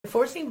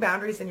Enforcing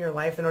boundaries in your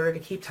life in order to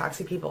keep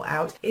toxic people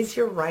out is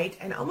your right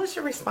and almost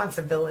your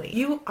responsibility.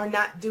 You are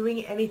not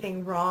doing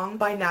anything wrong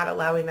by not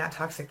allowing that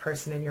toxic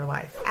person in your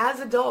life. As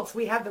adults,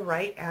 we have the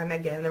right and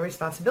again the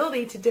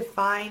responsibility to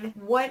define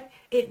what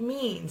it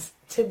means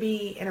to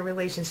be in a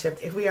relationship.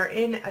 If we are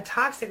in a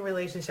toxic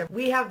relationship,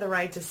 we have the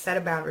right to set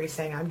a boundary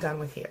saying, I'm done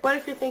with you. What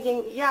if you're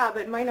thinking, yeah,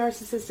 but my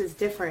narcissist is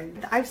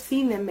different. I've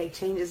seen them make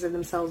changes in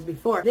themselves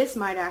before. This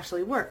might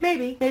actually work.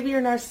 Maybe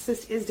your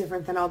narcissist is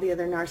different than all the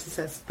other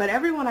narcissists. But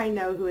everyone I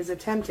know who has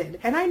attempted,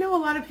 and I know a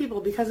lot of people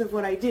because of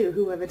what I do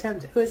who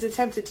has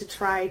attempted to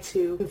try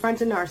to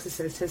confront a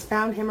narcissist has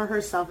found him or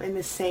herself in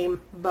the same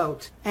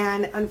boat.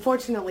 And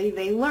unfortunately,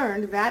 they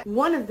learned that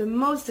one of the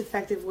most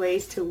effective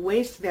ways to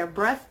waste their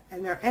breath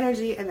and their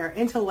energy and their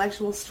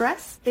intellectual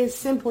stress is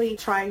simply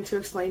trying to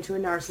explain to a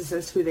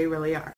narcissist who they really are.